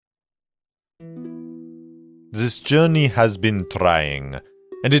This journey has been trying,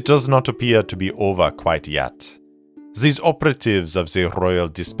 and it does not appear to be over quite yet. These operatives of the Royal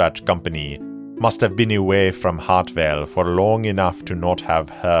Dispatch Company must have been away from Hartvale for long enough to not have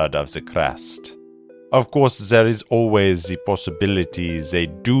heard of the crest. Of course, there is always the possibility they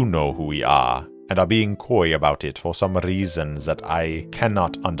do know who we are, and are being coy about it for some reasons that I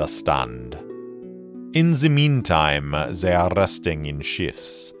cannot understand. In the meantime, they are resting in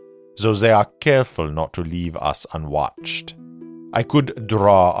shifts, though they are careful not to leave us unwatched. I could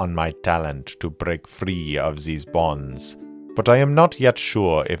draw on my talent to break free of these bonds, but I am not yet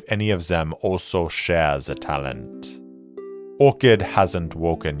sure if any of them also share the talent. Orchid hasn't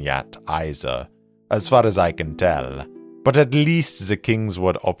woken yet either, as far as I can tell, but at least the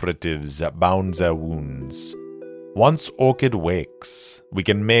Kingswood operatives bound their wounds. Once Orchid wakes, we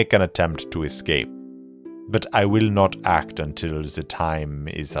can make an attempt to escape, but I will not act until the time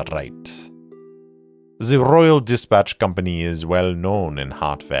is right. The Royal Dispatch Company is well known in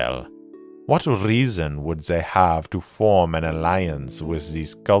Hartvale. What reason would they have to form an alliance with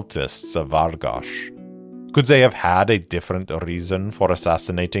these cultists of Argosh? Could they have had a different reason for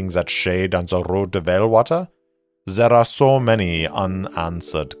assassinating that shade on the road to Veilwater? There are so many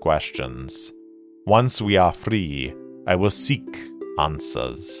unanswered questions. Once we are free, I will seek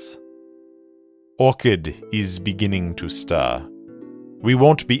answers. Orchid is beginning to stir. We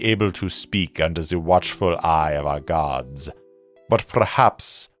won't be able to speak under the watchful eye of our guards, but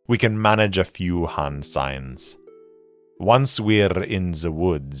perhaps we can manage a few hand signs. Once we're in the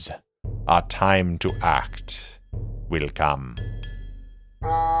woods, our time to act will come.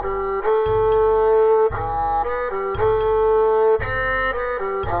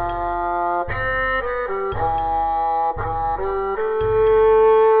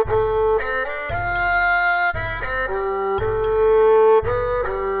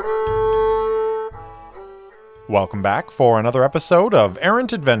 Welcome back for another episode of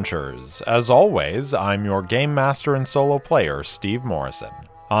Errant Adventures. As always, I'm your game master and solo player, Steve Morrison.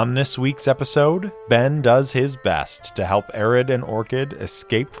 On this week's episode, Ben does his best to help Arid and Orchid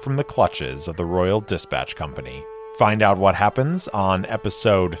escape from the clutches of the Royal Dispatch Company. Find out what happens on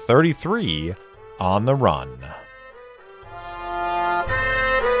episode 33, On the Run.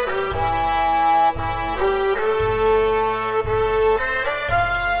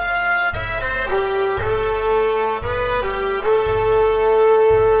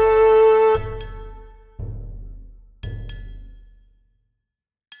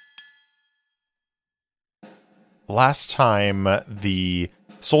 Last time, the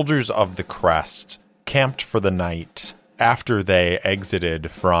soldiers of the Crest camped for the night after they exited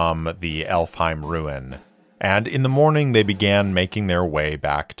from the Elfheim ruin, and in the morning they began making their way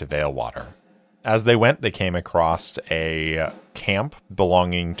back to Veilwater. As they went, they came across a camp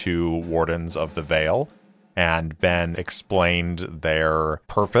belonging to Wardens of the Vale, and Ben explained their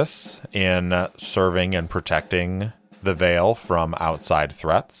purpose in serving and protecting the Vale from outside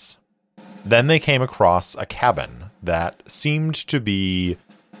threats. Then they came across a cabin that seemed to be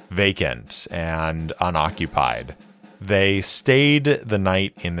vacant and unoccupied. They stayed the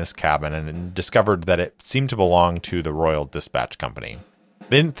night in this cabin and discovered that it seemed to belong to the Royal Dispatch Company.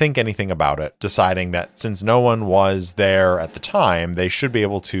 They didn't think anything about it, deciding that since no one was there at the time, they should be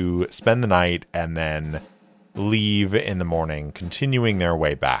able to spend the night and then leave in the morning, continuing their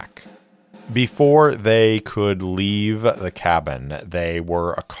way back. Before they could leave the cabin, they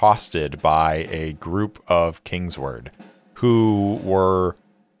were accosted by a group of Kingsward who were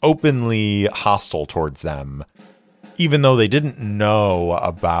openly hostile towards them, even though they didn't know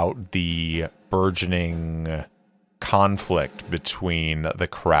about the burgeoning conflict between the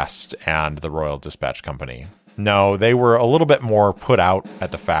Crest and the Royal Dispatch Company. No, they were a little bit more put out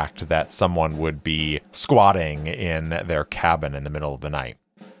at the fact that someone would be squatting in their cabin in the middle of the night.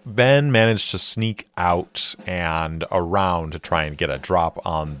 Ben managed to sneak out and around to try and get a drop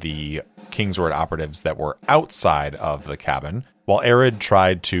on the Kingsward operatives that were outside of the cabin, while Arid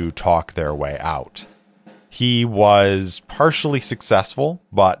tried to talk their way out. He was partially successful,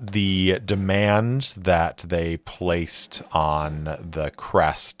 but the demand that they placed on the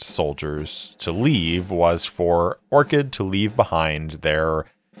Crest soldiers to leave was for Orchid to leave behind their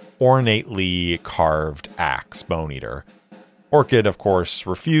ornately carved axe, Bone Eater. Orchid, of course,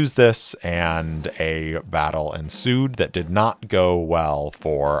 refused this, and a battle ensued that did not go well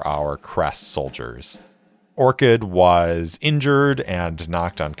for our Crest soldiers. Orchid was injured and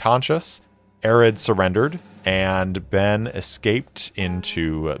knocked unconscious. Arid surrendered, and Ben escaped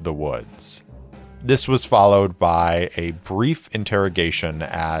into the woods. This was followed by a brief interrogation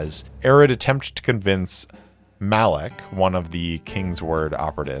as Arid attempted to convince Malik, one of the Kingsward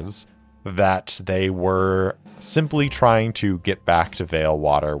operatives, that they were simply trying to get back to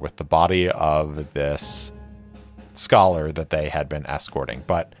Veilwater with the body of this scholar that they had been escorting.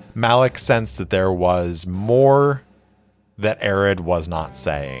 But Malik sensed that there was more that Arid was not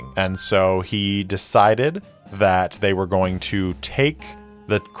saying. And so he decided that they were going to take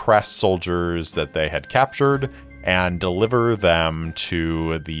the Crest soldiers that they had captured and deliver them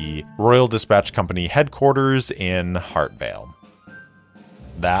to the Royal Dispatch Company headquarters in Heartvale.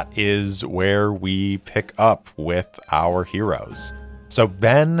 That is where we pick up with our heroes. So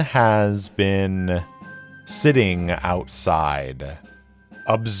Ben has been sitting outside,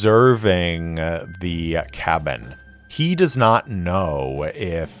 observing the cabin. He does not know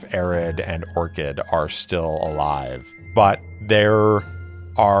if Arid and Orchid are still alive, but there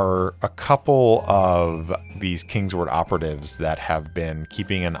are a couple of these Kingsword operatives that have been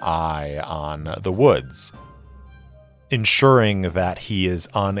keeping an eye on the woods, ensuring that he is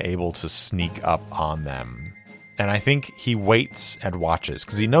unable to sneak up on them. And I think he waits and watches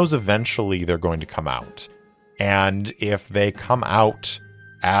because he knows eventually they're going to come out. And if they come out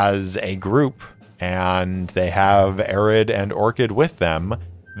as a group and they have Arid and Orchid with them,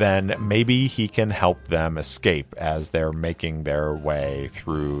 then maybe he can help them escape as they're making their way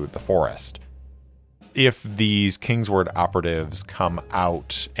through the forest. If these Kingsword operatives come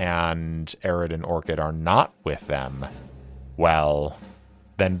out and Arid and Orchid are not with them, well,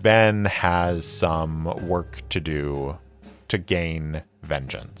 then Ben has some work to do to gain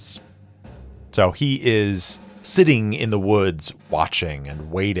vengeance. So he is sitting in the woods watching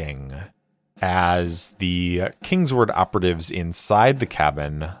and waiting as the Kingsword operatives inside the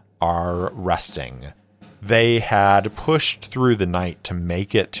cabin are resting. They had pushed through the night to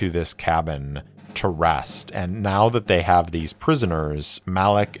make it to this cabin to rest, and now that they have these prisoners,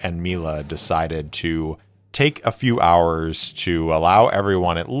 Malik and Mila decided to take a few hours to allow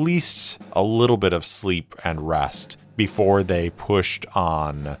everyone at least a little bit of sleep and rest before they pushed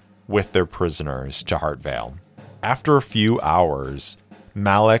on with their prisoners to Heartvale. After a few hours,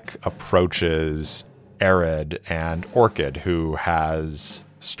 Malik approaches Arid and Orchid, who has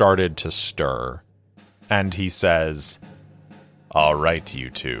started to stir, and he says, "All right, you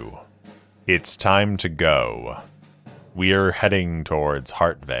two. It's time to go. We're heading towards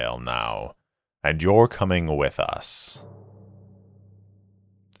Heartvale now, and you're coming with us."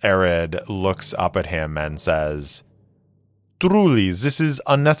 Arid looks up at him and says, "Truly, this is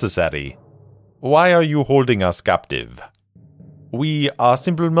unnecessary. Why are you holding us captive? We are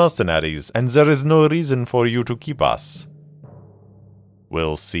simple mercenaries, and there is no reason for you to keep us."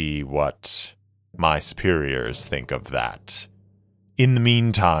 "We'll see what my superiors think of that. In the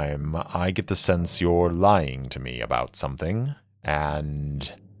meantime, I get the sense you're lying to me about something,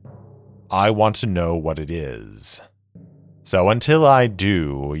 and I want to know what it is. So until I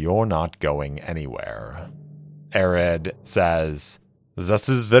do, you're not going anywhere." Arid says, "This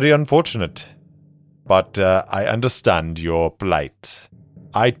is very unfortunate, but I understand your plight.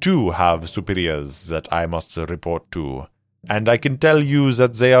 I too have superiors that I must report to, and I can tell you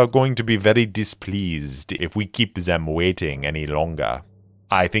that they are going to be very displeased if we keep them waiting any longer.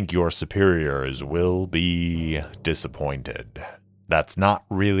 I think your superiors will be disappointed. That's not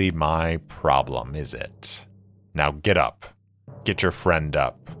really my problem, is it? Now get up. Get your friend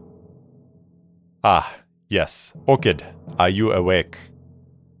up." "Ah, yes. Orchid, are you awake?"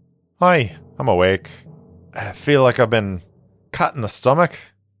 "Hi, I'm awake. I feel like I've been cut in the stomach."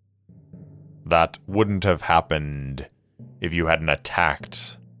 "That wouldn't have happened if you hadn't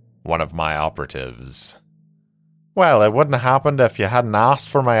attacked one of my operatives." "Well, it wouldn't have happened if you hadn't asked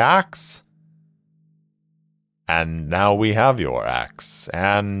for my axe." "And now we have your axe,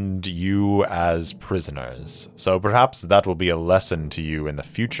 and you as prisoners. So perhaps that will be a lesson to you in the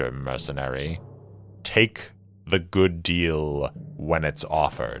future, mercenary. Take the good deal when it's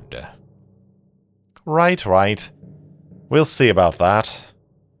offered." Right. We'll see about that."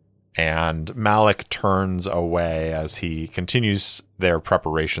 And Malik turns away as he continues their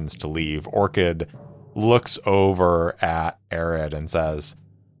preparations to leave. Orchid looks over at Arid and says,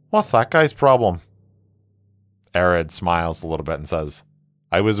 "What's that guy's problem?" Arid smiles a little bit and says,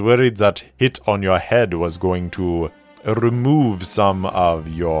 "I was worried that hit on your head was going to remove some of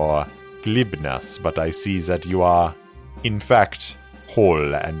your glibness, but I see that you are, in fact,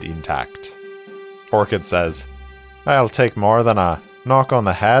 whole and intact." Orchid says, "I'll take more than a knock on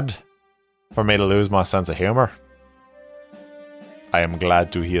the head for me to lose my sense of humor." "I am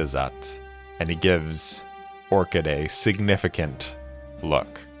glad to hear that." And he gives Orchid a significant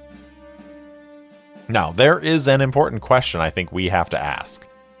look. Now, there is an important question I think we have to ask,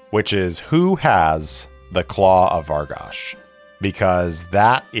 which is, who has the Claw of Vargosh? because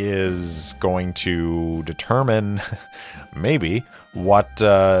that is going to determine maybe what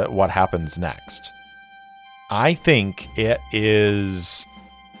happens next. I think it is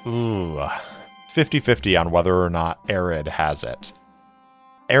 50-50 on whether or not Arid has it.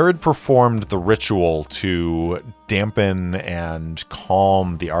 Arid performed the ritual to dampen and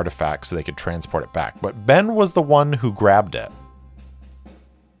calm the artifact so they could transport it back, but Ben was the one who grabbed it.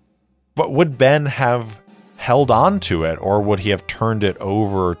 But would Ben have held on to it, or would he have turned it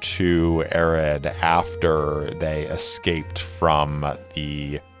over to Arid after they escaped from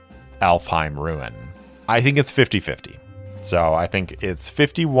the Alfheim ruin? I think it's 50-50. So I think it's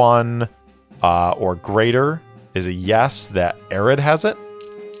 51 or greater is a yes that Arid has it.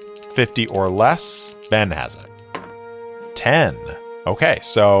 50 or less, Ben has it. 10. Okay,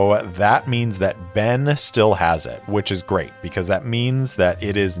 so that means that Ben still has it, which is great, because that means that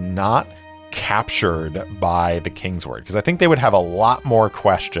it is not captured by the Kingsword. Because I think they would have a lot more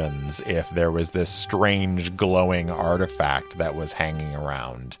questions if there was this strange glowing artifact that was hanging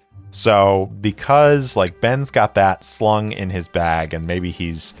around. So because Ben's got that slung in his bag, and maybe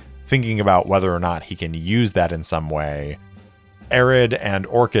he's thinking about whether or not he can use that in some way, Arid and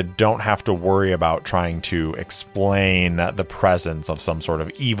Orchid don't have to worry about trying to explain the presence of some sort of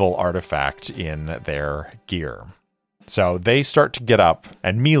evil artifact in their gear. So they start to get up,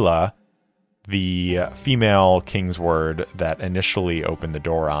 and Mila, the female Kingsword that initially opened the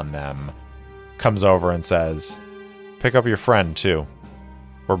door on them, comes over and says, "Pick up your friend, too.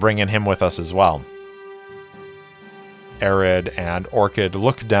 We're bringing him with us as well." Arid and Orchid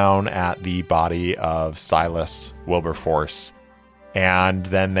look down at the body of Silas Wilberforce, and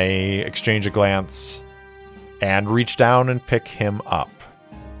then they exchange a glance and reach down and pick him up.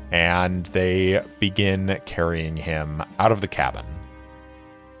 And they begin carrying him out of the cabin.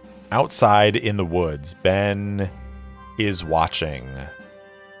 Outside in the woods, Ben is watching.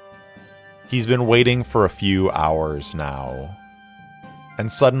 He's been waiting for a few hours now. And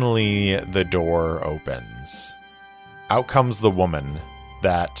suddenly the door opens. Out comes the woman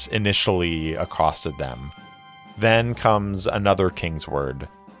that initially accosted them. Then comes another Kingsword.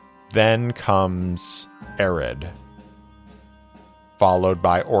 Then comes Arid, followed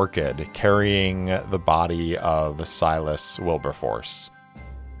by Orchid carrying the body of Silas Wilberforce.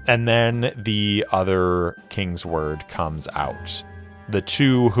 And then the other Kingsword comes out. The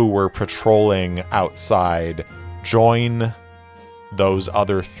two who were patrolling outside join those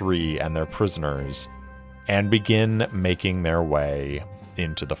other three and their prisoners and begin making their way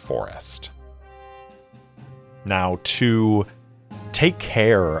into the forest. Now, to take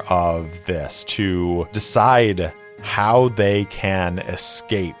care of this, to decide how they can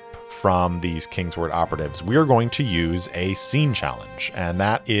escape from these Kingsword operatives, we are going to use a scene challenge. And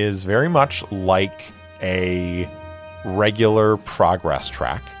that is very much like a regular progress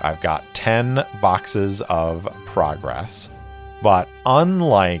track. I've got 10 boxes of progress, but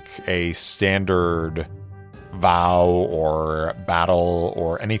unlike a standard vow or battle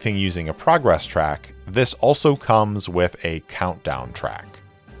or anything using a progress track, this also comes with a countdown track.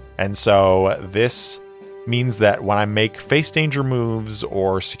 And so this means that when I make face danger moves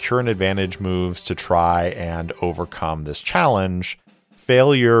or secure an advantage moves to try and overcome this challenge,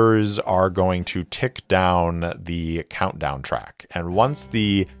 failures are going to tick down the countdown track. And once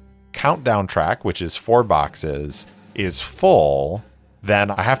the countdown track, which is 4 boxes, is full,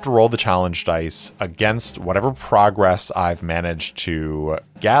 then I have to roll the challenge dice against whatever progress I've managed to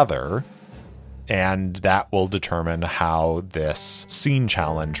gather, and that will determine how this scene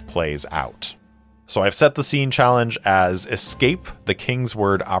challenge plays out. So I've set the scene challenge as Escape the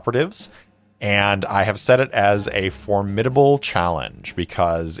Kingsword Operatives, and I have set it as a formidable challenge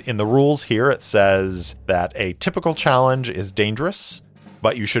because in the rules here it says that a typical challenge is dangerous,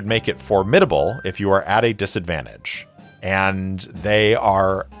 but you should make it formidable if you are at a disadvantage. And they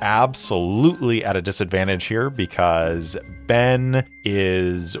are absolutely at a disadvantage here because Ben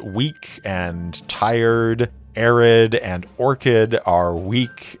is weak and tired. Arid and Orchid are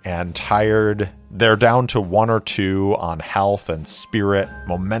weak and tired. They're down to 1 or 2 on health and spirit.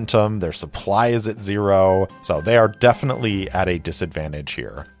 Momentum, their supply is at 0. So they are definitely at a disadvantage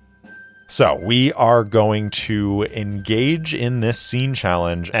here. So we are going to engage in this scene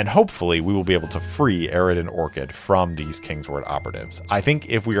challenge, and hopefully we will be able to free Arid and Orchid from these Kingsword operatives. I think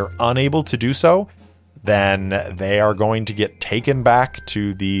if we are unable to do so, then they are going to get taken back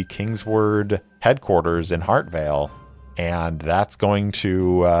to the Kingsword headquarters in Heartvale, and that's going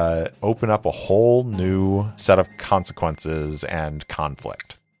to open up a whole new set of consequences and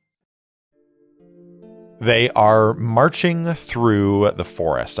conflict. They are marching through the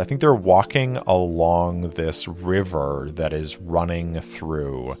forest. I think they're walking along this river that is running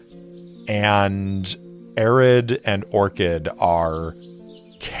through. And Arid and Orchid are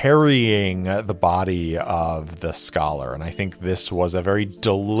carrying the body of the scholar. And I think this was a very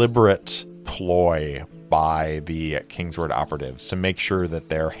deliberate ploy by the Kingsword operatives to make sure that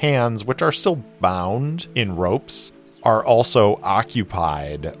their hands, which are still bound in ropes, are also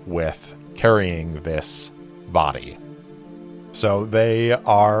occupied with carrying this body. So they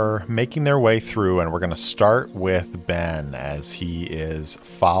are making their way through, and we're going to start with Ben as he is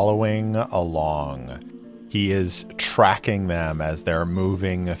following along. He is tracking them as they're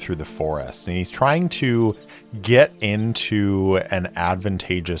moving through the forest, and he's trying to get into an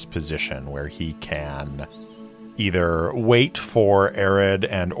advantageous position where he can either wait for Arid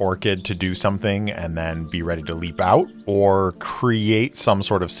and Orchid to do something and then be ready to leap out, or create some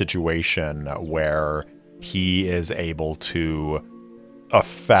sort of situation where he is able to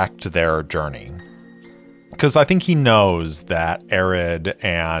affect their journey. Because I think he knows that Arid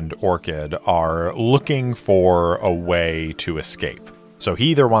and Orchid are looking for a way to escape. So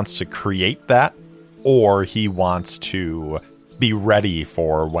he either wants to create that, or he wants to be ready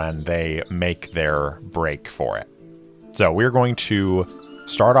for when they make their break for it. So we're going to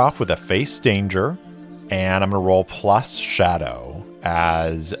start off with a face danger, and I'm going to roll plus shadow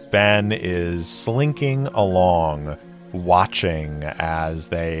as Ben is slinking along, watching as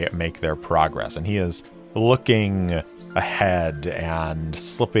they make their progress. And he is looking ahead and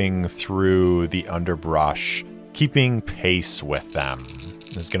slipping through the underbrush, keeping pace with them.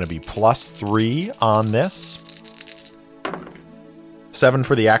 There's going to be +3 on this. 7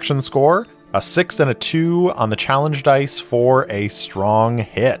 for the action score, a 6 and a 2 on the challenge dice for a strong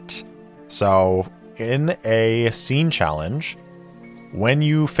hit. So in a scene challenge, when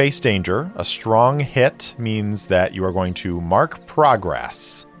you face danger, a strong hit means that you are going to mark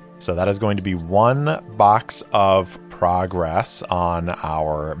progress. So that is going to be 1 box of progress on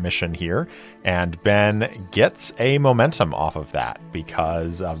our mission here. And Ben gets a momentum off of that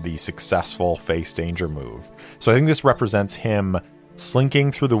because of the successful face danger move. So I think this represents him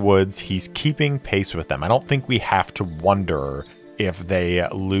slinking through the woods. He's keeping pace with them. I don't think we have to wonder if they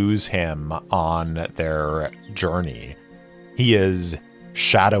lose him on their journey. He is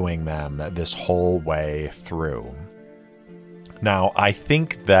shadowing them this whole way through. Now, I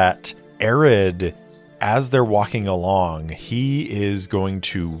think that Arid, as they're walking along, he is going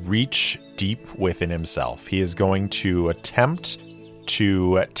to reach deep within himself. He is going to attempt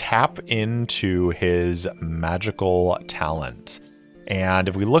to tap into his magical talent. And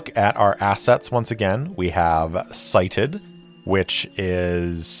if we look at our assets once again, we have Sighted, which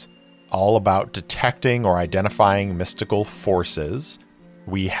is all about detecting or identifying mystical forces.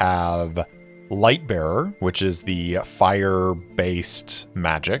 We have Lightbearer, which is the fire-based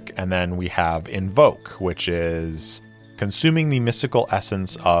magic. And then we have Invoke, which is consuming the mystical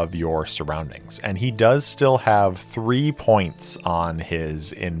essence of your surroundings. And he does still have 3 points on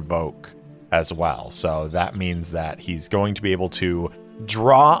his Invoke as well. So that means that he's going to be able to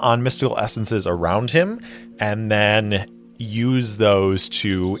draw on mystical essences around him and then use those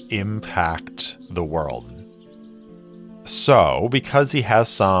to impact the world. So, because he has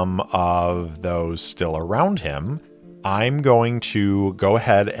some of those still around him, I'm going to go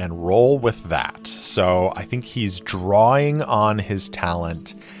ahead and roll with that. So, I think he's drawing on his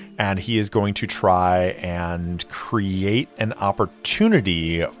talent, and he is going to try and create an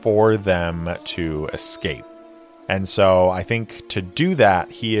opportunity for them to escape. And so, I think to do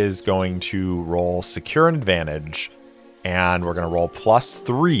that, he is going to roll Secure an Advantage, and we're going to roll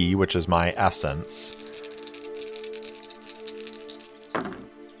 +3, which is my essence.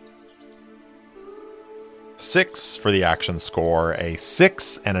 Six for the action score, a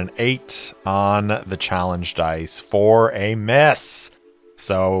 6 and an 8 on the challenge dice for a miss.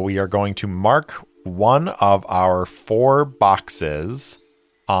 So we are going to mark one of our 4 boxes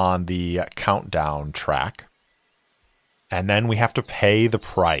on the countdown track. And then we have to pay the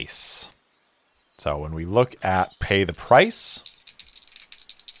price. So when we look at pay the price,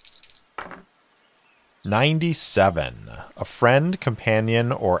 97. A friend,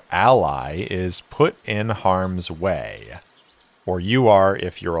 companion, or ally is put in harm's way. Or you are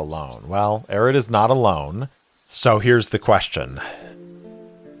if you're alone. Well, Arid is not alone. So here's the question.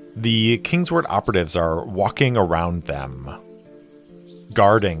 The Kingsword operatives are walking around them,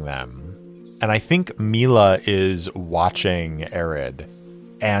 guarding them. And I think Mila is watching Arid.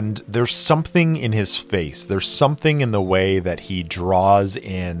 And there's something in his face. There's something in the way that he draws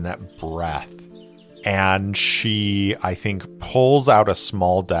in breath. And she, I think, pulls out a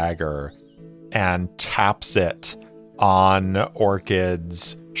small dagger and taps it on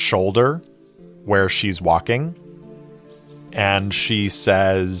Orchid's shoulder where she's walking. And she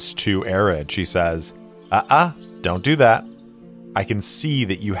says to Arid, she says, don't do that. I can see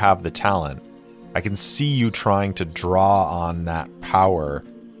that you have the talent. I can see you trying to draw on that power.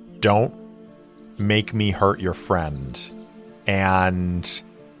 Don't make me hurt your friend. And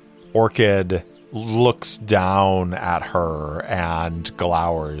Orchid looks down at her and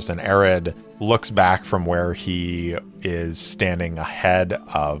glowers, and Arid looks back from where he is standing ahead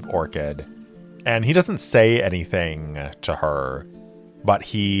of Orchid, and he doesn't say anything to her, but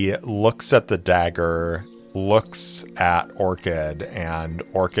he looks at the dagger, looks at Orchid, and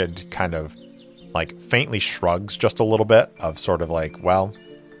Orchid kind of like faintly shrugs just a little bit of sort of like, well,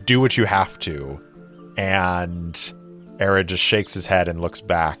 do what you have to. And Arid just shakes his head and looks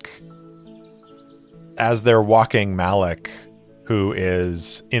back. As they're walking, Malik, who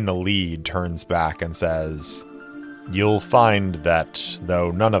is in the lead, turns back and says, "You'll find that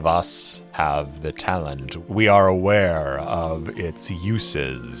though none of us have the talent, we are aware of its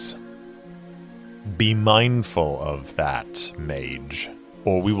uses. Be mindful of that, mage,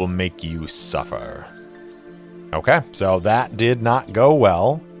 or we will make you suffer." Okay, so that did not go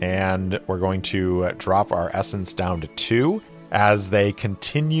well, and we're going to drop our essence down to 2 as they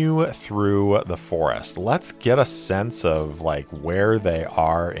continue through the forest. Let's get a sense of like where they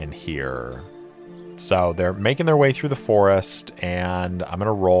are in here. So they're making their way through the forest, and I'm going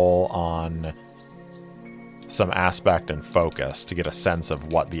to roll on some aspect and focus to get a sense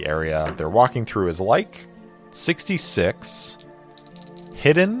of what the area they're walking through is like. 66.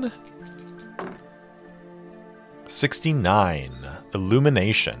 Hidden. 69.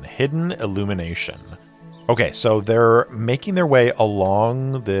 Illumination. Hidden illumination. Okay, so they're making their way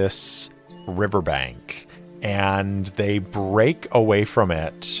along this riverbank, and they break away from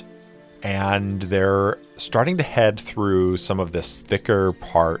it, and they're starting to head through some of this thicker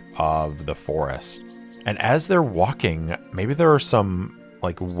part of the forest. And as they're walking, maybe there are some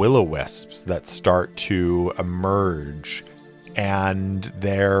like will-o-wisps that start to emerge, and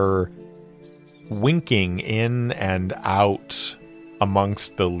they're winking in and out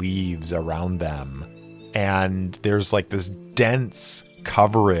amongst the leaves around them. And there's like this dense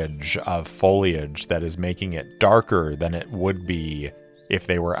coverage of foliage that is making it darker than it would be if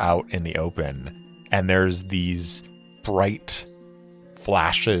they were out in the open. And there's these bright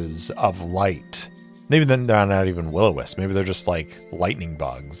flashes of light. Maybe they're not even will-o-wisps. Maybe they're just like lightning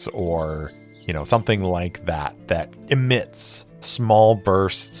bugs or, you know, something like that emits small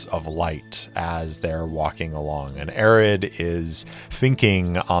bursts of light as they're walking along. And Arid is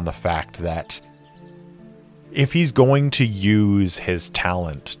thinking on the fact that if he's going to use his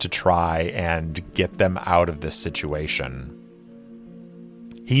talent to try and get them out of this situation,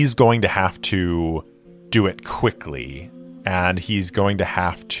 he's going to have to do it quickly, and he's going to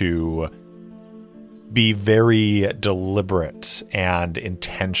have to be very deliberate and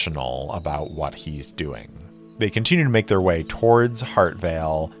intentional about what he's doing. They continue to make their way towards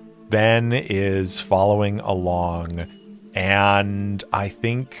Heartvale. Ben is following along, and I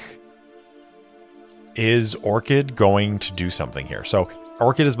think, is Orchid going to do something here? So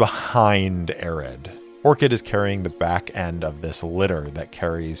Orchid is behind Arid. Orchid is carrying the back end of this litter that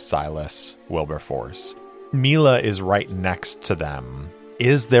carries Silas Wilberforce. Mila is right next to them.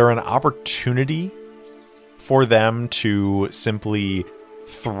 Is there an opportunity for them to simply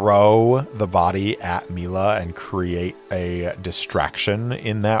throw the body at Mila and create a distraction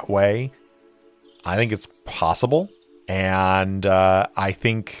in that way? I think it's possible. And I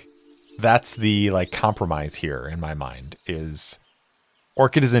think that's the like compromise here in my mind, is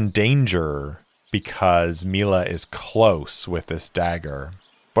Orchid is in danger because Mila is close with this dagger,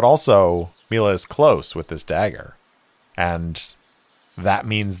 but also Mila is close with this dagger. And that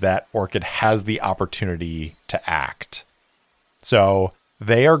means that Orchid has the opportunity to act. So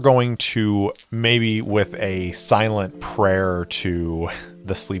they are going to, maybe with a silent prayer to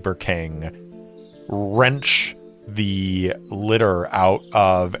the Sleeper King, wrench the litter out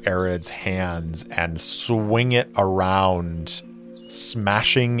of Arid's hands and swing it around,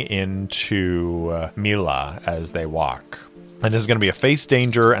 smashing into Mila as they walk. And this is going to be a face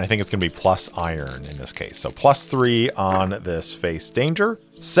danger, and I think it's going to be plus iron in this case. So +3 on this face danger,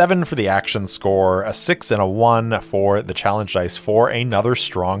 7 for the action score, a 6 and a 1 for the challenge dice for another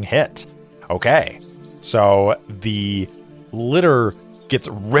strong hit. Okay, so the litter gets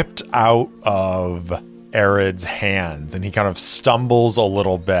ripped out of Arid's hands, and he kind of stumbles a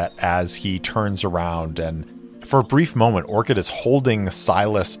little bit as he turns around, and for a brief moment, Orchid is holding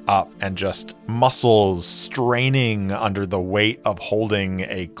Silas up and just muscles straining under the weight of holding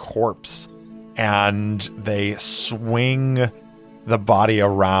a corpse. and they swing the body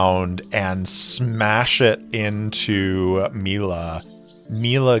around and smash it into Mila.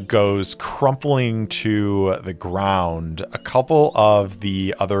 Mila goes crumpling to the ground. A couple of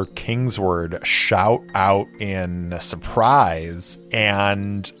the other Kingsword shout out in surprise,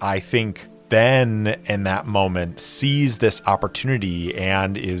 and I think Ben in that moment sees this opportunity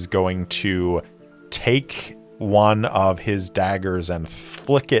and is going to take one of his daggers and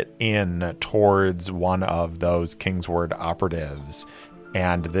flick it in towards one of those Kingsword operatives.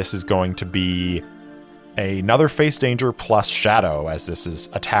 And this is going to be another face danger plus shadow, as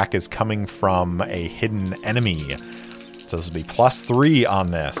attack is coming from a hidden enemy. So this will be +3 on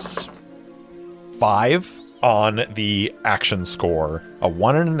this. 5 on the action score, a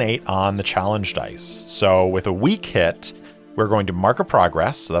 1 and an 8 on the challenge dice. So with a weak hit, we're going to mark a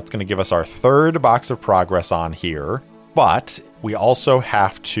progress. So that's going to give us our 3rd box of progress on here. But we also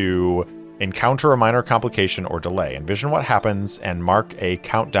have to encounter a minor complication or delay, envision what happens, and mark a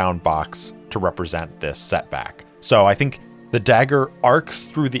countdown box to represent this setback. So I think the dagger arcs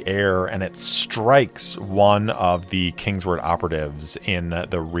through the air and it strikes one of the Kingsword operatives in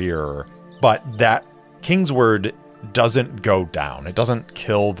the rear. But that Kingsword doesn't go down. It doesn't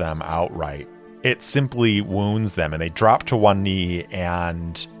kill them outright. It simply wounds them, and they drop to one knee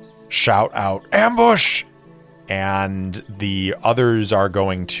and shout out, "Ambush!" And the others are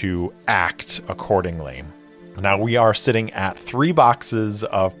going to act accordingly. Now we are sitting at 3 boxes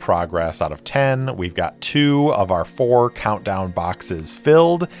of progress out of 10. We've got 2 of our 4 countdown boxes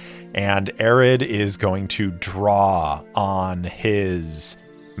filled, and Arid is going to draw on his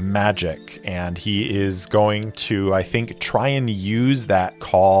magic, and he is going to, I think, try and use that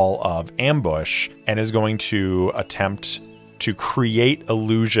call of ambush, and is going to attempt to create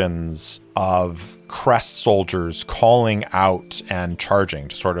illusions of crest soldiers calling out and charging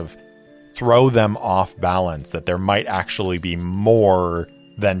to sort of throw them off balance, that there might actually be more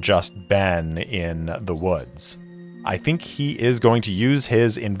than just Ben in the woods. I think he is going to use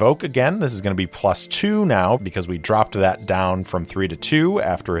his invoke again. This is going to be +2 now because we dropped that down from 3 to 2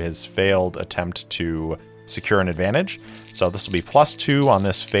 after his failed attempt to secure an advantage. So this will be +2 on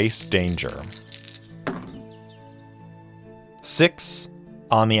this face danger. 6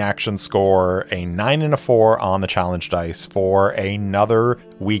 on the action score, a 9 and a 4 on the challenge dice for another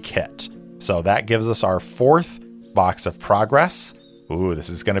weak hit. So that gives us our 4th box of progress. Ooh, this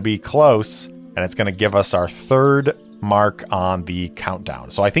is going to be close. And it's going to give us our 3rd mark on the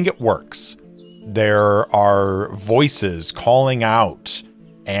countdown. So I think it works. There are voices calling out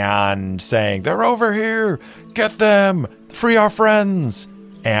and saying, "They're over here! Get them! Free our friends!"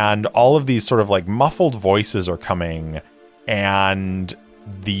 And all of these sort of like muffled voices are coming, and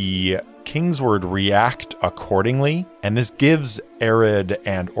the Kingsword react accordingly. And this gives Arid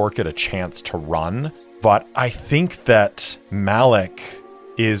and Orchid a chance to run. But I think that Malik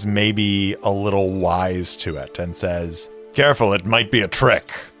is maybe a little wise to it and says, "Careful, it might be a trick,"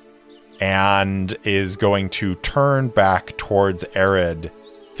 and is going to turn back towards Arid,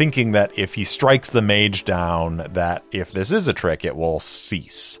 thinking that if he strikes the mage down, that if this is a trick, it will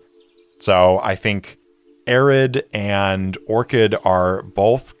cease. So I think Arid and Orchid are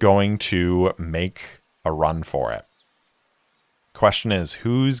both going to make a run for it. Question is,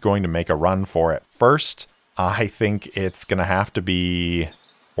 who's going to make a run for it first? I think it's going to have to be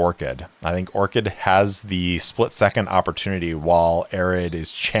Orchid. I think Orchid has the split-second opportunity while Arid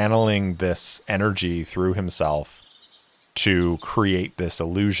is channeling this energy through himself to create this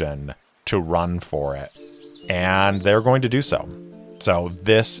illusion to run for it. And they're going to do so. So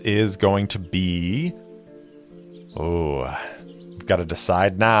this is going to be... Oh, we've got to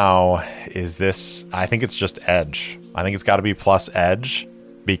decide now. Is this... I think it's just edge. I think it's got to be plus edge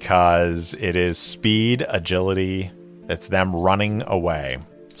because it is speed, agility. It's them running away.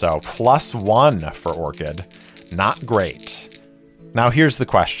 So +1 for Orchid. Not great. Now here's the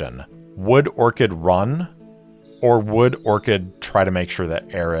question. Would Orchid run, or would Orchid try to make sure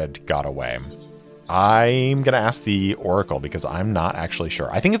that Arid got away? I'm going to ask the Oracle because I'm not actually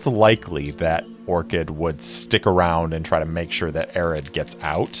sure. I think it's likely that Orchid would stick around and try to make sure that Arid gets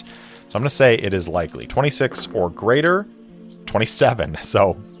out. So I'm going to say it is likely. 26 or greater, 27.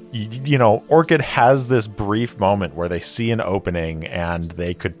 So, you know, Orchid has this brief moment where they see an opening and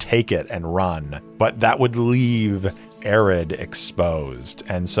they could take it and run, but that would leave Arid exposed.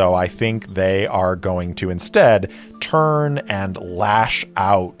 And so I think they are going to instead turn and lash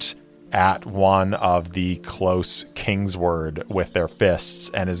out at one of the close Kingsword with their fists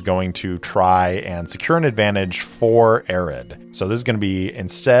and is going to try and secure an advantage for Arid. So this is going to be,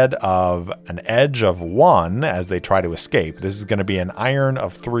 instead of an edge of 1 as they try to escape, this is going to be an iron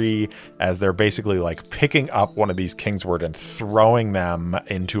of 3 as they're basically like picking up one of these Kingsword and throwing them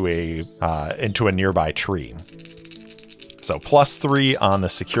into a nearby tree. So +3 on the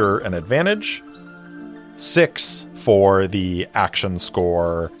secure an advantage, 6 for the action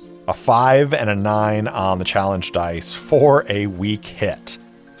score, a 5 and a 9 on the challenge dice for a weak hit.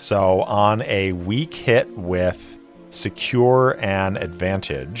 So on a weak hit with secure and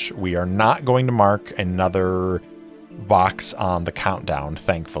advantage, we are not going to mark another box on the countdown,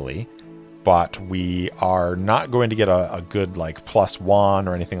 thankfully, but we are not going to get a good like +1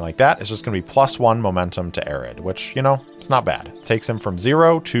 or anything like that. It's just going to be +1 momentum to Arid, which, you know, it's not bad. It takes him from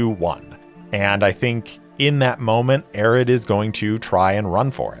 0 to 1. And I think in that moment, Arid is going to try and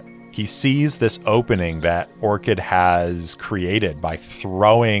run for it. He sees this opening that Orchid has created by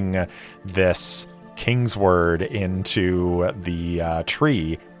throwing this Kingsword into the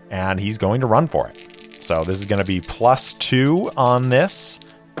tree, and he's going to run for it. So this is going to be +2 on this.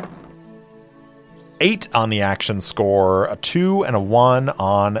 8 on the action score, a 2 and a 1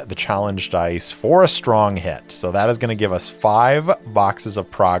 on the challenge dice for a strong hit. So that is going to give us 5 boxes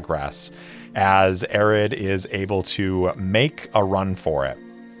of progress as Arid is able to make a run for it.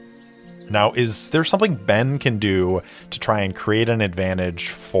 Now, is there something Ben can do to try and create an advantage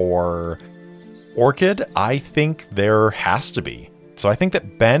for Orchid? I think there has to be. So I think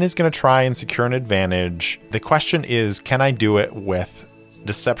that Ben is going to try and secure an advantage. The question is, can I do it with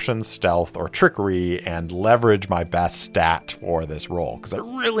deception, stealth, or trickery and leverage my best stat for this roll? Because I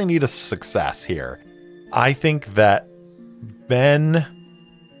really need a success here. I think that Ben,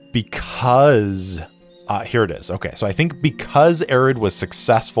 because... here it is. Okay, so I think because Arid was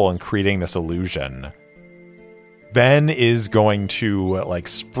successful in creating this illusion, Ben is going to like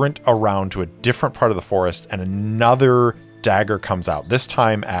sprint around to a different part of the forest and another dagger comes out, this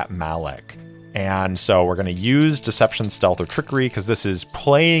time at Malek. And so we're going to use deception, stealth, or trickery because this is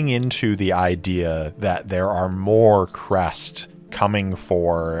playing into the idea that there are more Crest coming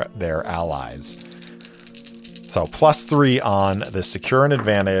for their allies. So +3 on the secure an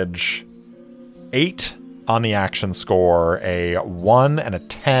advantage, 8 on the action score, a 1 and a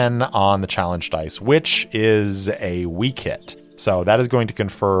 10 on the challenge dice, which is a weak hit. So that is going to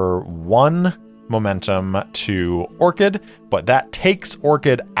confer 1 momentum to Orchid, but that takes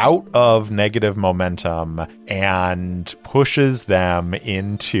Orchid out of negative momentum and pushes them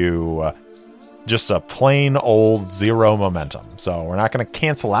into just a plain old 0 momentum. So we're not going to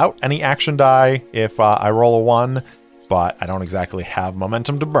cancel out any action die if I roll a 1, but I don't exactly have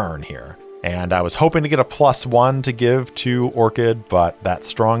momentum to burn here. And I was hoping to get a +1 to give to Orchid, but that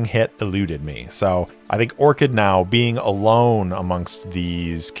strong hit eluded me. So I think Orchid now, being alone amongst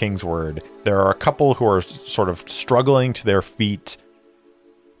these Kingsword, there are a couple who are sort of struggling to their feet.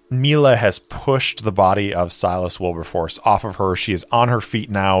 Mila has pushed the body of Silas Wilberforce off of her. She is on her feet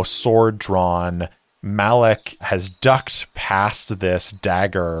now, sword drawn. Malek has ducked past this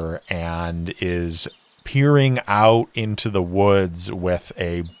dagger and is peering out into the woods with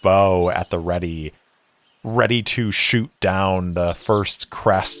a bow at the ready to shoot down the first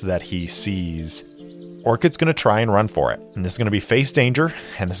crest that he sees. Orchid's going to try and run for it. And this is going to be face danger,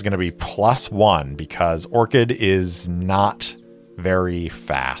 and this is going to be +1 because Orchid is not very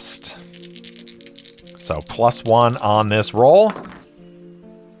fast. So +1 on this roll.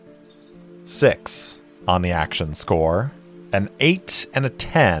 6 on the action score. An 8 and a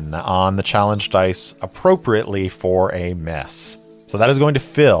 10 on the challenge dice, appropriately for a miss. So that is going to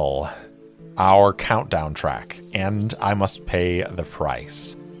fill our countdown track, and I must pay the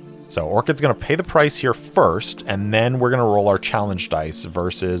price. So Orchid's going to pay the price here first, and then we're going to roll our challenge dice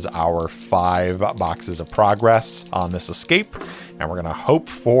versus our 5 boxes of progress on this escape, and we're going to hope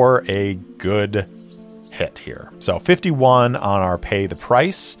for a good hit here. So 51 on our pay the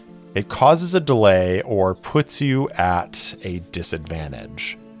price. It causes a delay or puts you at a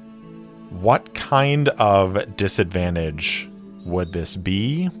disadvantage. What kind of disadvantage would this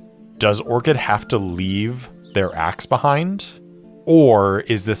be? Does Orchid have to leave their axe behind? Or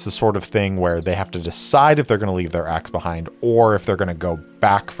is this the sort of thing where they have to decide if they're going to leave their axe behind or if they're going to go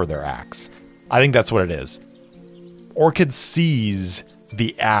back for their axe? I think that's what it is. Orchid sees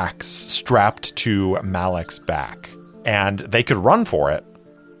the axe strapped to Malek's back, and they could run for it,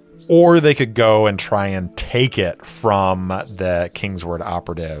 or they could go and try and take it from the Kingsword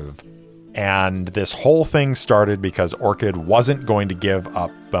operative. And this whole thing started because Orchid wasn't going to give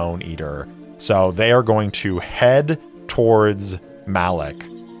up Bone Eater. So they are going to head towards Malek.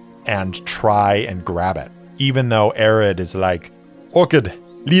 and try and grab it. Even though Arid is like, Orchid,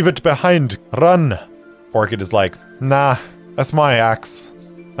 leave it behind, run. Orchid is like, nah, that's my axe,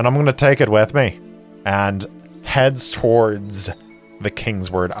 and I'm going to take it with me. And heads towards the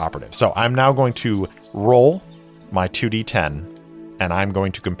Kingsword operative. So I'm now going to roll my 2d10, and I'm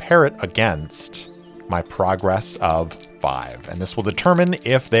going to compare it against my progress of 5. And this will determine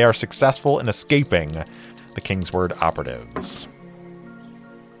if they are successful in escaping the Kingsword operatives.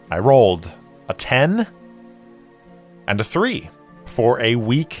 I rolled a 10 and a 3 for a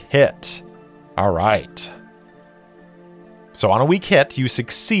weak hit. All right. So on a weak hit, you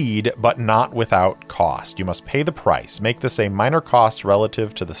succeed, but not without cost. You must pay the price. Make this a minor cost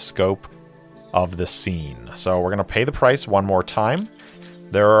relative to the scope of the scene. So we're going to pay the price one more time.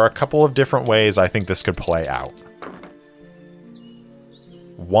 There are a couple of different ways I think this could play out.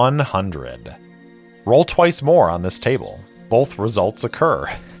 100. Roll twice more on this table. Both results occur.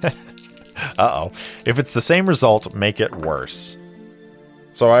 Uh-oh. If it's the same result, make it worse.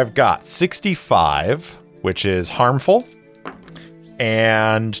 So I've got 65, which is harmful,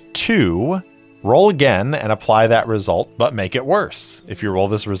 and 2. Roll again and apply that result, but make it worse. If you roll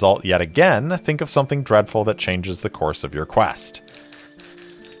this result yet again, think of something dreadful that changes the course of your quest.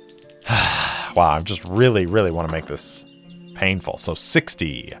 Wow, I just really want to make this painful. So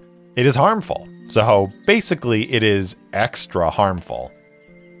 60. It is harmful. So basically it is extra harmful.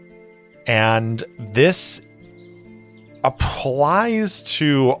 And this applies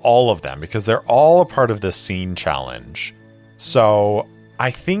to all of them because they're all a part of this scene challenge. So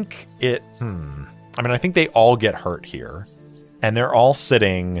I think I think they all get hurt here. And they're all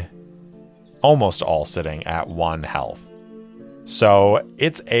almost all sitting at 1 health. So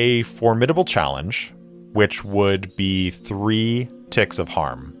it's a formidable challenge, which would be 3 ticks of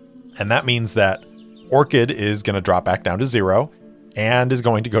harm. And that means that Orchid is going to drop back down to 0 and is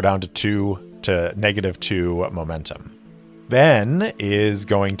going to go down to -2 momentum. Ben is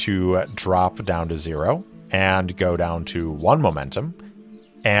going to drop down to 0 and go down to 1 momentum.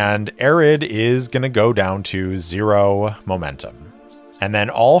 And Arid is going to go down to 0 momentum. And then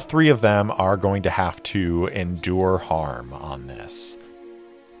all 3 of them are going to have to endure harm on this,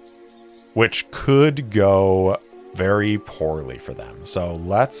 which could go very poorly for them. So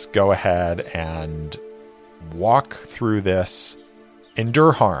let's go ahead and walk through this.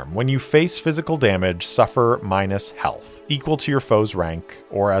 Endure harm. When you face physical damage, suffer minus health, equal to your foe's rank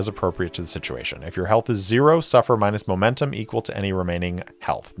or as appropriate to the situation. If your health is 0, suffer minus momentum equal to any remaining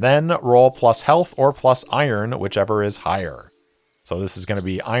health. Then roll plus health or plus iron, whichever is higher. So this is going to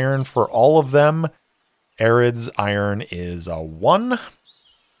be iron for all of them. Arid's iron is a 1.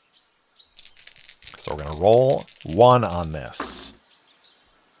 So we're going to roll 1 on this.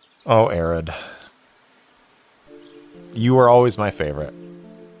 Oh, Arid. You are always my favorite.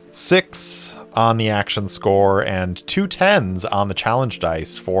 6 on the action score and 2 10s on the challenge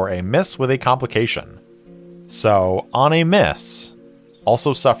dice for a miss with a complication. So on a miss,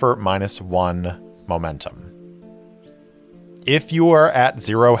 also suffer -1 momentum. If you are at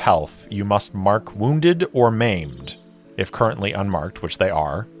 0 health, you must mark wounded or maimed, if currently unmarked, which they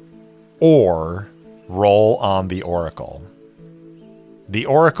are, or roll on the Oracle. The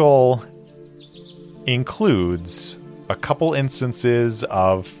Oracle includes a couple instances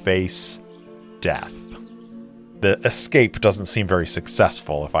of face death. The escape doesn't seem very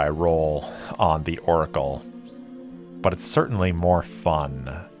successful if I roll on the Oracle, but it's certainly more fun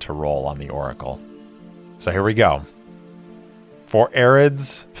to roll on the Oracle. So here we go. For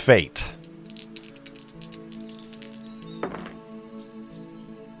Arid's fate.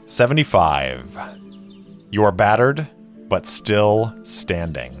 75. You are battered, but still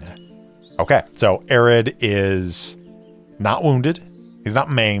standing. Okay, so Arid is not wounded, he's not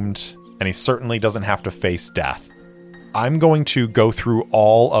maimed, and he certainly doesn't have to face death. I'm going to go through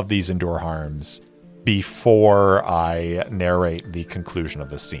all of these endure harms before I narrate the conclusion of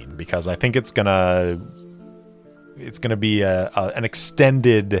this scene, because I think it's gonna be an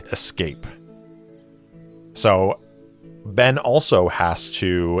extended escape. So Ben also has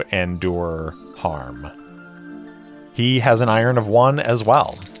to endure harm. He has an iron of 1 as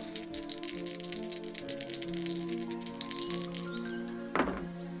well.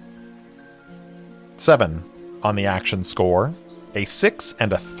 Seven on the action score, a 6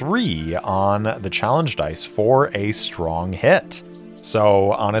 and a 3 on the challenge dice for a strong hit.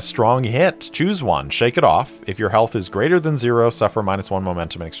 So on a strong hit, choose one, shake it off. If your health is greater than 0, suffer -1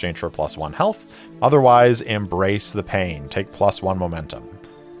 momentum in exchange for +1 health. Otherwise, embrace the pain, take +1 momentum.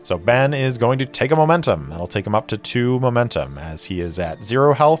 So Ben is going to take a momentum. That'll take him up to 2 momentum as he is at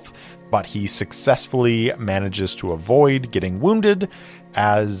 0 health, but he successfully manages to avoid getting wounded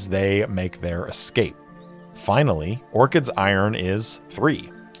as they make their escape. Finally, Orchid's iron is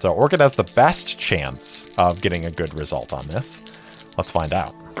 3. So Orchid has the best chance of getting a good result on this. Let's find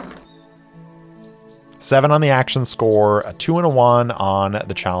out. 7 on the action score, a 2 and a 1 on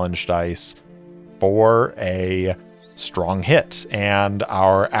the challenge dice for a strong hit. And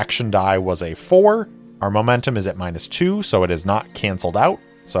our action die was a 4. Our momentum is at -2, so it is not canceled out.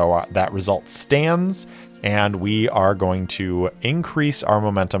 So that result stands, and we are going to increase our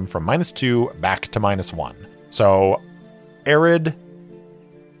momentum from -2 back to -1. So Arid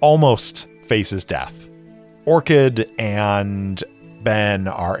almost faces death. Orchid and Ben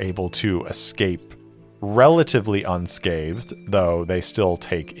are able to escape relatively unscathed, though they still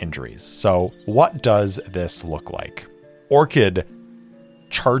take injuries. So what does this look like? Orchid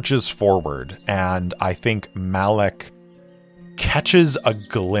charges forward, and I think Malik catches a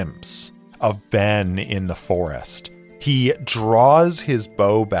glimpse of Ben in the forest. He draws his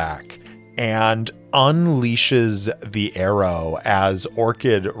bow back and unleashes the arrow as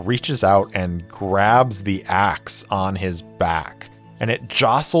Orchid reaches out and grabs the axe on his back. And it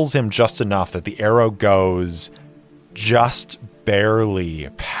jostles him just enough that the arrow goes just barely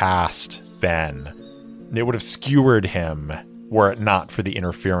past Ben. It would have skewered him were it not for the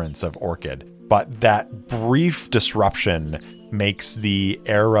interference of Orchid. But that brief disruption makes the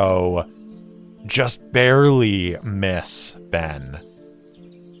arrow just barely miss Ben.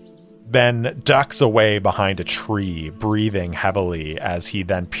 Ben ducks away behind a tree, breathing heavily as he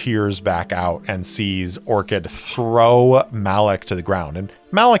then peers back out and sees Orchid throw Malik to the ground. And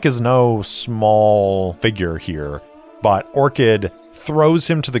Malik is no small figure here, but Orchid throws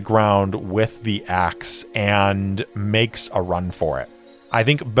him to the ground with the axe and makes a run for it. I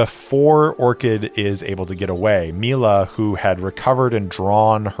think before Orchid is able to get away, Mila, who had recovered and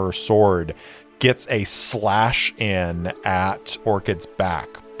drawn her sword, gets a slash in at Orchid's back,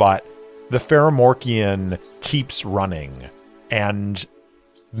 but the Pharamorkian keeps running and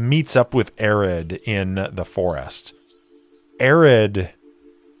meets up with Arid in the forest. Arid,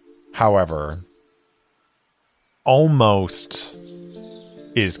 however, almost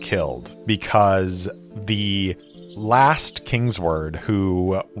is killed because the last Kingsword,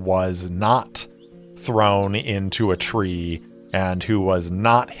 who was not thrown into a tree and who was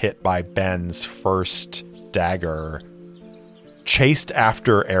not hit by Ben's first dagger, chased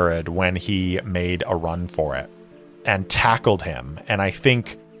after Arid when he made a run for it and tackled him. And I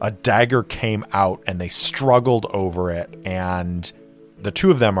think a dagger came out and they struggled over it. And the two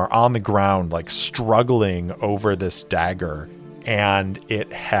of them are on the ground, like struggling over this dagger. And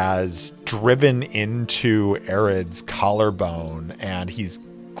it has driven into Arid's collarbone and he's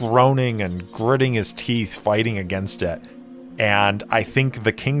groaning and gritting his teeth, fighting against it. And I think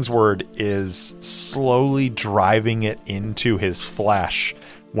the Kingsword is slowly driving it into his flesh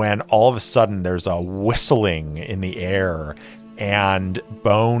when all of a sudden there's a whistling in the air and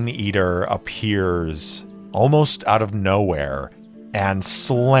Bone Eater appears almost out of nowhere and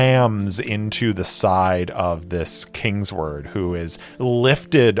slams into the side of this Kingsword, who is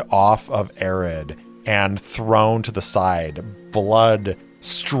lifted off of Arid and thrown to the side, blood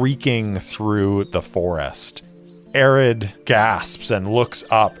streaking through the forest. Arid gasps and looks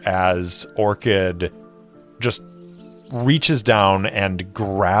up as Orchid just reaches down and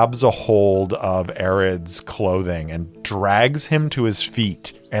grabs a hold of Arid's clothing and drags him to his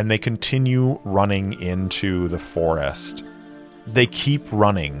feet, and they continue running into the forest. They keep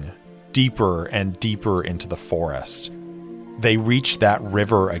running deeper and deeper into the forest. They reach that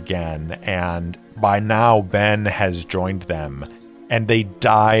river again, and by now Ben has joined them, and they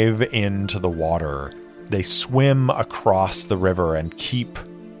dive into the water. They swim across the river and keep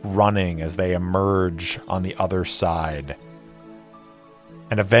running as they emerge on the other side.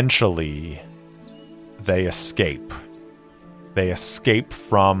 And eventually, they escape. They escape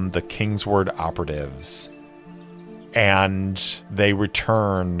from the Kingsword operatives. And they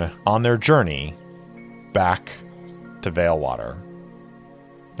return on their journey back to Veilwater.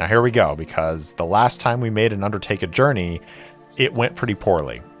 Now here we go, because the last time we made an Undertake a journey, it went pretty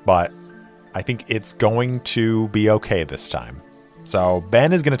poorly. But I think it's going to be okay this time. So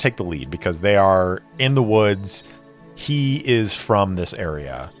Ben is going to take the lead because they are in the woods. He is from this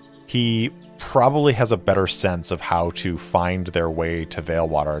area. He probably has a better sense of how to find their way to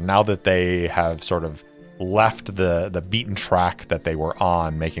Veilwater now that they have sort of left the beaten track that they were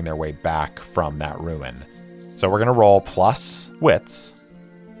on, making their way back from that ruin. So we're going to roll plus wits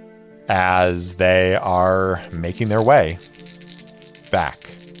as they are making their way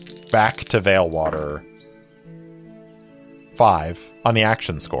back back to Veilwater 5 on the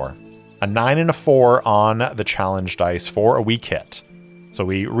action score. A 9 and a 4 on the challenge dice for a weak hit. So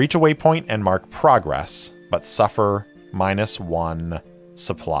we reach a waypoint and mark progress, but suffer -1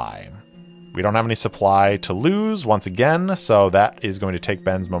 supply. We don't have any supply to lose once again, so that is going to take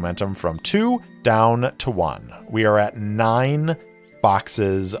Ben's momentum from 2 down to 1. We are at 9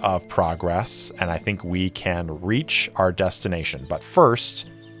 boxes of progress, and I think we can reach our destination. But first,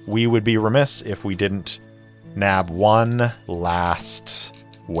 we would be remiss if we didn't nab one last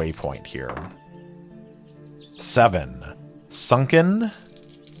waypoint here. 7. Sunken.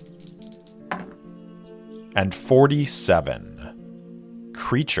 And 47.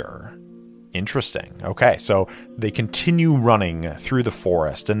 Creature. Interesting. Okay, so they continue running through the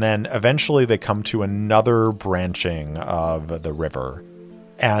forest, and then eventually they come to another branching of the river.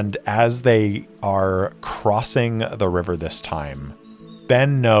 And as they are crossing the river this time,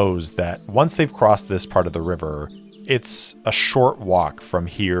 Ben knows that once they've crossed this part of the river, it's a short walk from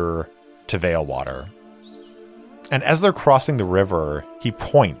here to Veilwater. And as they're crossing the river, he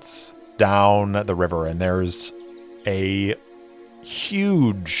points down the river, and there's a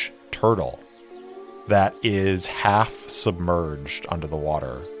huge turtle that is half submerged under the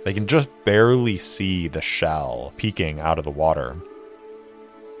water. They can just barely see the shell peeking out of the water.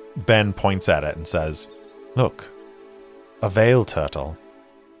 Ben points at it and says, "Look, a veil turtle.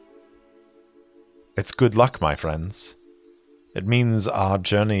 It's good luck, my friends. It means our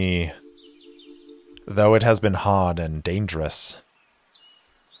journey, though it has been hard and dangerous,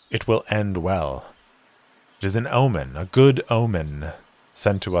 it will end well. It is an omen, a good omen,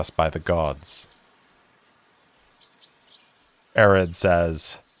 sent to us by the gods." Arid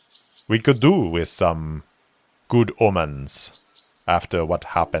says, "We could do with some good omens after what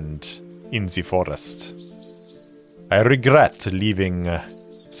happened in the forest. I regret leaving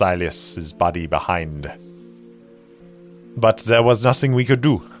Silas's body behind, but there was nothing we could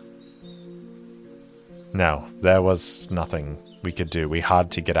do. No, there was nothing we could do. We had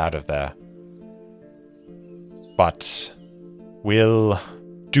to get out of there. But we'll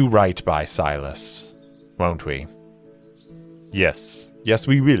do right by Silas, won't we? Yes,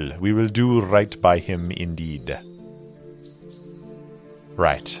 we will. We will do right by him indeed."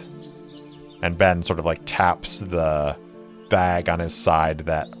 Right. And Ben sort of like taps the bag on his side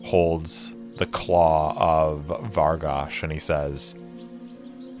that holds the claw of Vargosh, and he says,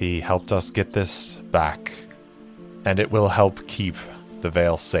 "He helped us get this back, and it will help keep the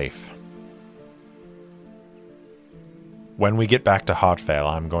Veil safe. When we get back to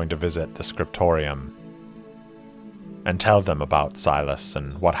Heartvale, I'm going to visit the Scriptorium and tell them about Silas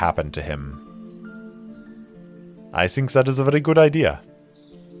and what happened to him. I think that is a very good idea.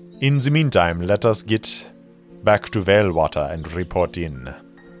 In the meantime, let us get back to Veilwater and report in.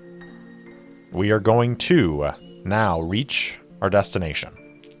 We are going to now reach our destination.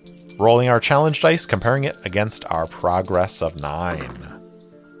 Rolling our challenge dice, comparing it against our progress of 9.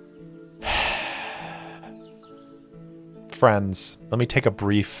 Friends, let me take a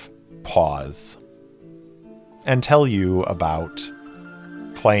brief pause and tell you about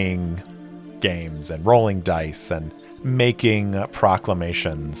playing games and rolling dice and making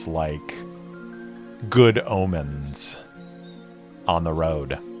proclamations like good omens on the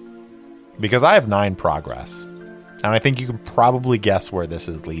road. Because I have 9 progress, and I think you can probably guess where this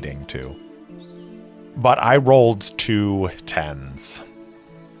is leading to. But I rolled 2 10s,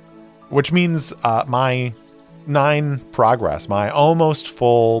 which means my 9 progress, my almost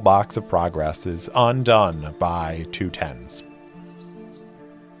full box of progress, is undone by 2 10s.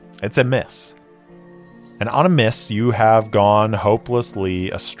 It's a miss. And on a miss, you have gone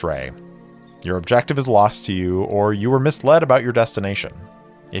hopelessly astray. Your objective is lost to you, or you were misled about your destination.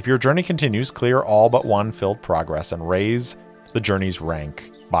 If your journey continues, clear all but 1 filled progress and raise the journey's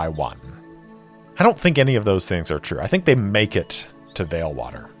rank by 1. I don't think any of those things are true. I think they make it to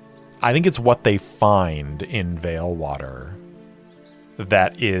Veilwater. I think it's what they find in Veilwater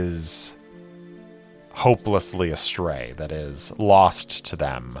that is hopelessly astray, that is lost to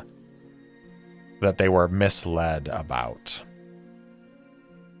them, that they were misled about.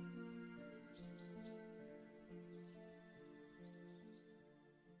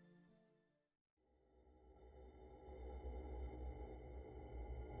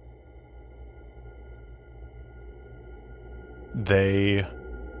 They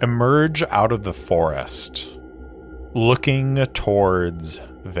emerge out of the forest, looking towards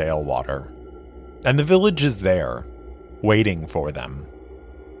Veilwater, and the village is there, waiting for them.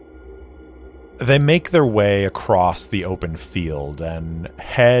 They make their way across the open field and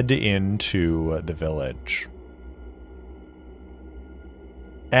head into the village.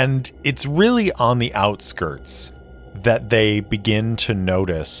 And it's really on the outskirts that they begin to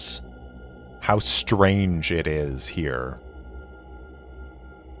notice how strange it is here.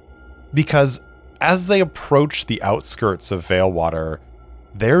 Because as they approach the outskirts of Veilwater,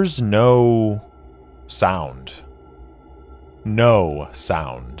 there's no sound. No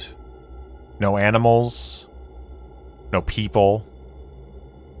sound. No animals. No people.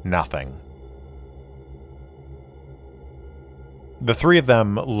 Nothing. The three of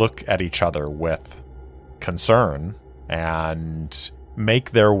them look at each other with concern and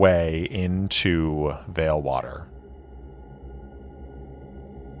make their way into Veilwater.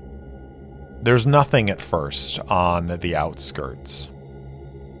 There's nothing at first on the outskirts.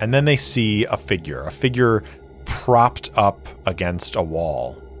 And then they see a figure propped up against a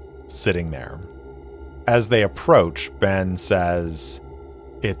wall, sitting there. As they approach, Ben says,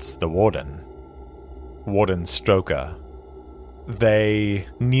 "It's the Warden. Warden Stoka." They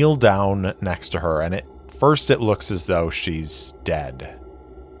kneel down next to her, and at first it looks as though she's dead.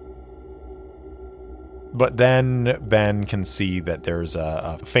 But then Ben can see that there's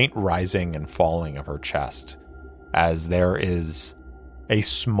a faint rising and falling of her chest, as there is a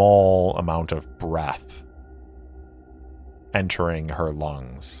small amount of breath entering her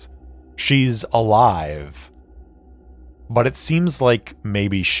lungs. She's alive, but it seems like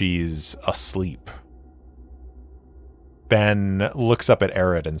maybe she's asleep. Ben looks up at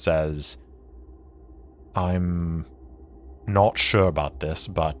Arid and says, "I'm not sure about this,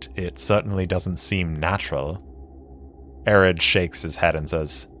 but it certainly doesn't seem natural." Arid shakes his head and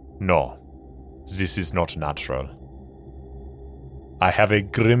says, "No, this is not natural. I have a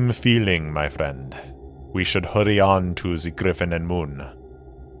grim feeling, my friend. We should hurry on to the Griffin and Moon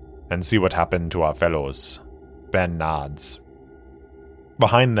and see what happened to our fellows." Ben nods.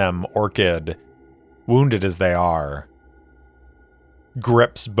 Behind them, Orchid, wounded as they are,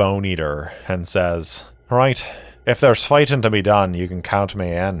 grips Bone Eater and says, "Right, if there's fighting to be done, you can count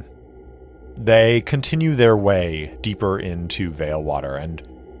me in." They continue their way deeper into Veilwater, and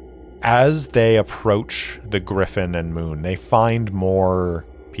as they approach the Griffin and Moon, they find more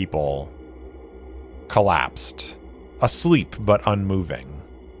people collapsed, asleep but unmoving.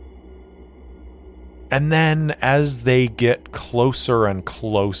 And then as they get closer and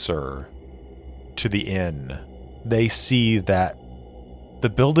closer to the inn, they see that the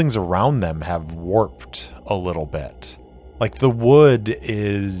buildings around them have warped a little bit. Like the wood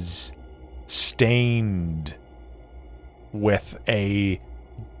is stained with a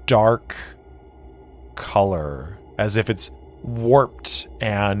dark color, as if it's warped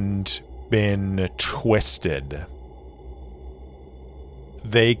and been twisted.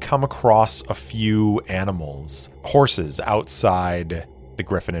 They come across a few animals, horses outside the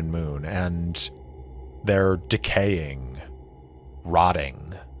Griffin and Moon, and they're decaying,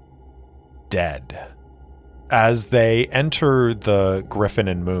 rotting, dead. As they enter the Griffin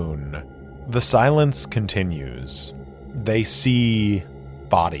and Moon, the silence continues. They see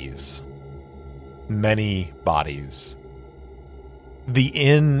bodies. Many bodies. The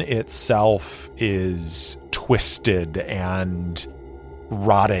inn itself is twisted and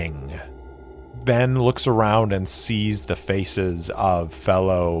rotting. Ben looks around and sees the faces of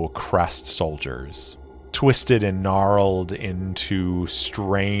fellow Crest soldiers, twisted and gnarled into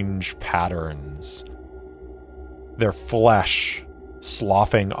strange patterns. Their flesh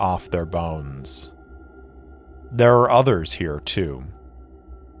sloughing off their bones. There are others here too.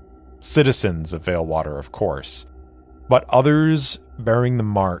 Citizens of Veilwater, of course, but others bearing the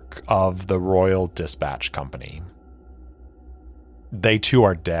mark of the Royal Dispatch Company. They too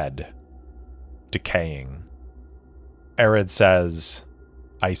are dead, decaying. Arid says,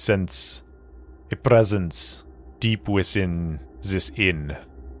 "I sense a presence deep within this inn.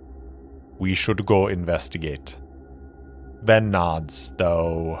 We should go investigate." Ben nods,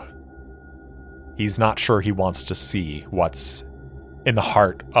 though he's not sure he wants to see what's in the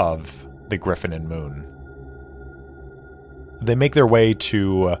heart of the Griffin and Moon. They make their way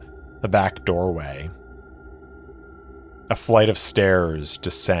to the back doorway. A flight of stairs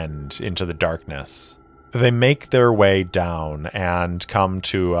descend into the darkness. They make their way down and come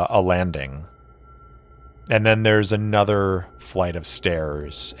to a landing. And then there's another flight of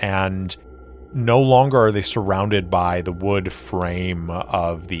stairs, and no longer are they surrounded by the wood frame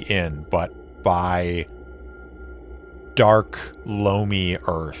of the inn, but by dark, loamy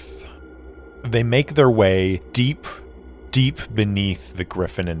earth. They make their way deep, deep beneath the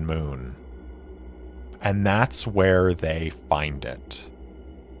Griffin and Moon. And that's where they find it.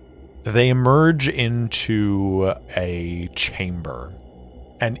 They emerge into a chamber.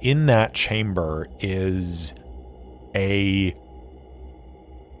 And in that chamber is a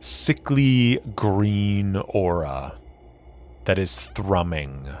sickly green aura that is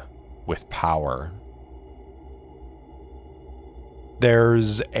thrumming with power.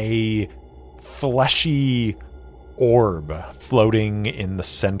 There's a fleshy orb floating in the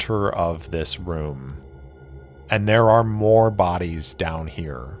center of this room. And there are more bodies down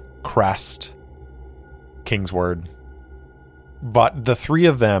here. Crest, Kingsword. But the three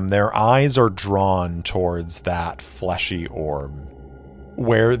of them, their eyes are drawn towards that fleshy orb,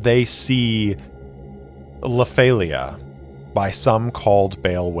 where they see Lephalia, by some called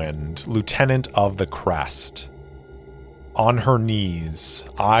Balewind, Lieutenant of the Crest, on her knees,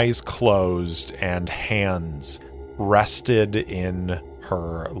 eyes closed and hands rested in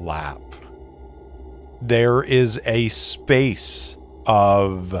her lap. There is a space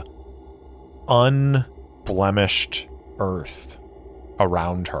of unblemished earth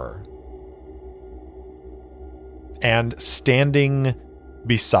around her. And standing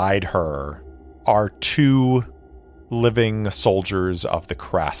beside her are two living soldiers of the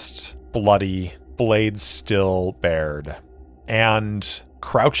Crest, bloody, blades still bared. And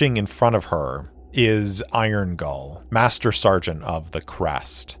crouching in front of her is Irongull, Master Sergeant of the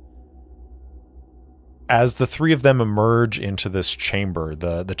Crest. As the three of them emerge into this chamber,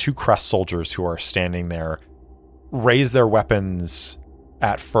 the two Crest soldiers who are standing there raise their weapons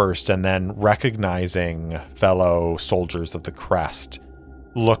at first, and then, recognizing fellow soldiers of the Crest,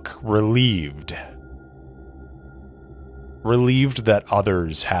 look relieved. Relieved that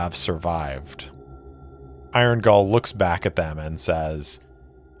others have survived. Irongull looks back at them and says,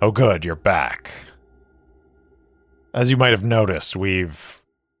 "Oh good, you're back. As you might have noticed, we've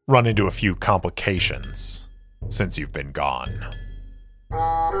run into a few complications since you've been gone."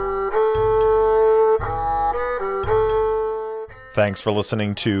 Thanks for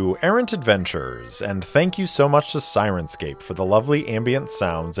listening to Errant Adventures, and thank you so much to Syrinscape for the lovely ambient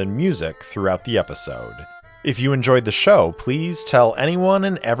sounds and music throughout the episode. If you enjoyed the show, please tell anyone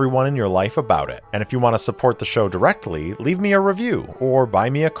and everyone in your life about it. And if you want to support the show directly, leave me a review or buy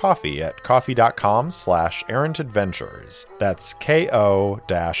me a coffee at coffee.com/errantadventures. That's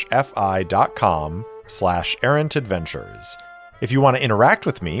ko-fi.com/errantadventures. If you want to interact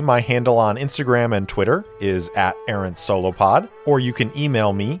with me, my handle on Instagram and Twitter is @errantsolopod, or you can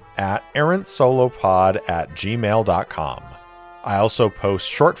email me at errantsolopod@gmail.com. I also post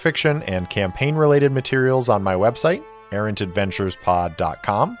short fiction and campaign-related materials on my website,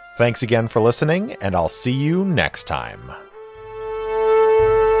 errantadventurespod.com. Thanks again for listening, and I'll see you next time.